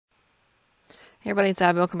Hey everybody, it's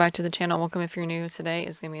Abby. Welcome back to the channel. Welcome if you're new. Today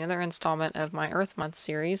is going to be another installment of my Earth Month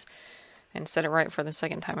series. And said it right for the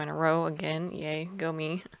second time in a row again. Yay, go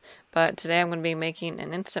me. But today I'm going to be making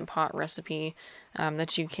an Instant Pot recipe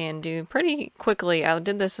that you can do pretty quickly. I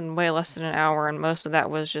did this in way less than an hour, and most of that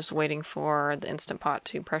was just waiting for the Instant Pot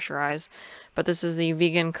to pressurize. But this is the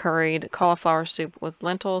vegan curried cauliflower soup with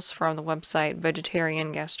lentils from the website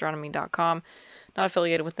vegetariangastronomy.com. Not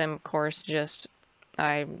affiliated with them, of course, just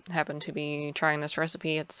I happened to be trying this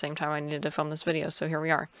recipe at the same time I needed to film this video, so here we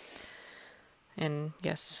are. And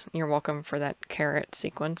yes, you're welcome for that carrot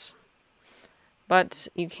sequence. But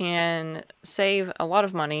you can save a lot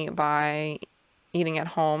of money by eating at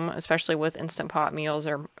home, especially with Instant Pot meals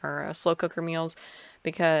or slow cooker meals,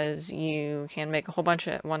 because you can make a whole bunch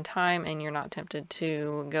at one time and you're not tempted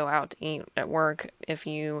to go out to eat at work if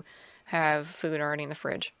you have food already in the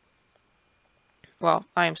fridge. Well,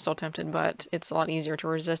 I am still tempted, but it's a lot easier to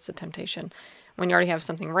resist the temptation. When you already have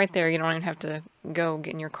something right there, you don't even have to go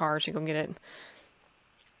get in your car to go get it.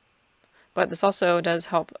 But this also does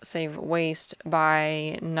help save waste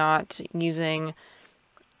by not using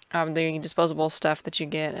the disposable stuff that you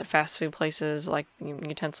get at fast food places, like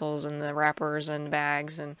utensils and the wrappers and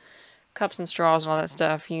bags and cups and straws and all that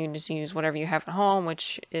stuff. You just use whatever you have at home,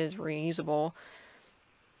 which is reusable.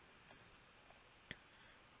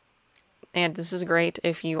 And this is great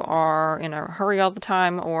if you are in a hurry all the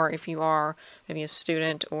time, or if you are maybe a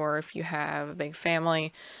student, or if you have a big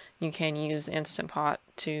family. You can use the Instant Pot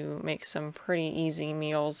to make some pretty easy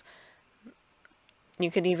meals. You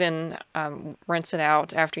could even rinse it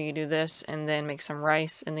out after you do this and then make some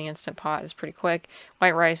rice in the Instant Pot. It's pretty quick.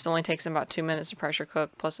 White rice only takes about 2 minutes to pressure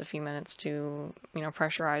cook, plus a few minutes to,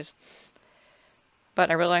 pressurize. But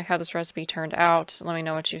I really like how this recipe turned out. Let me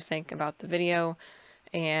know what you think about the video.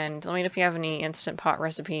 And let me know if you have any Instant Pot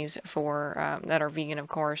recipes for that are vegan, of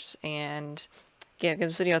course. And yeah, give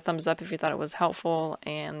this video a thumbs up if you thought it was helpful.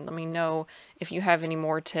 And let me know if you have any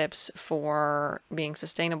more tips for being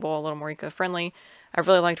sustainable, a little more eco-friendly. I've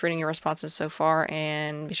really liked reading your responses so far.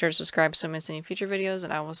 And be sure to subscribe so you don't miss any future videos.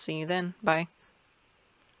 And I will see you then. Bye.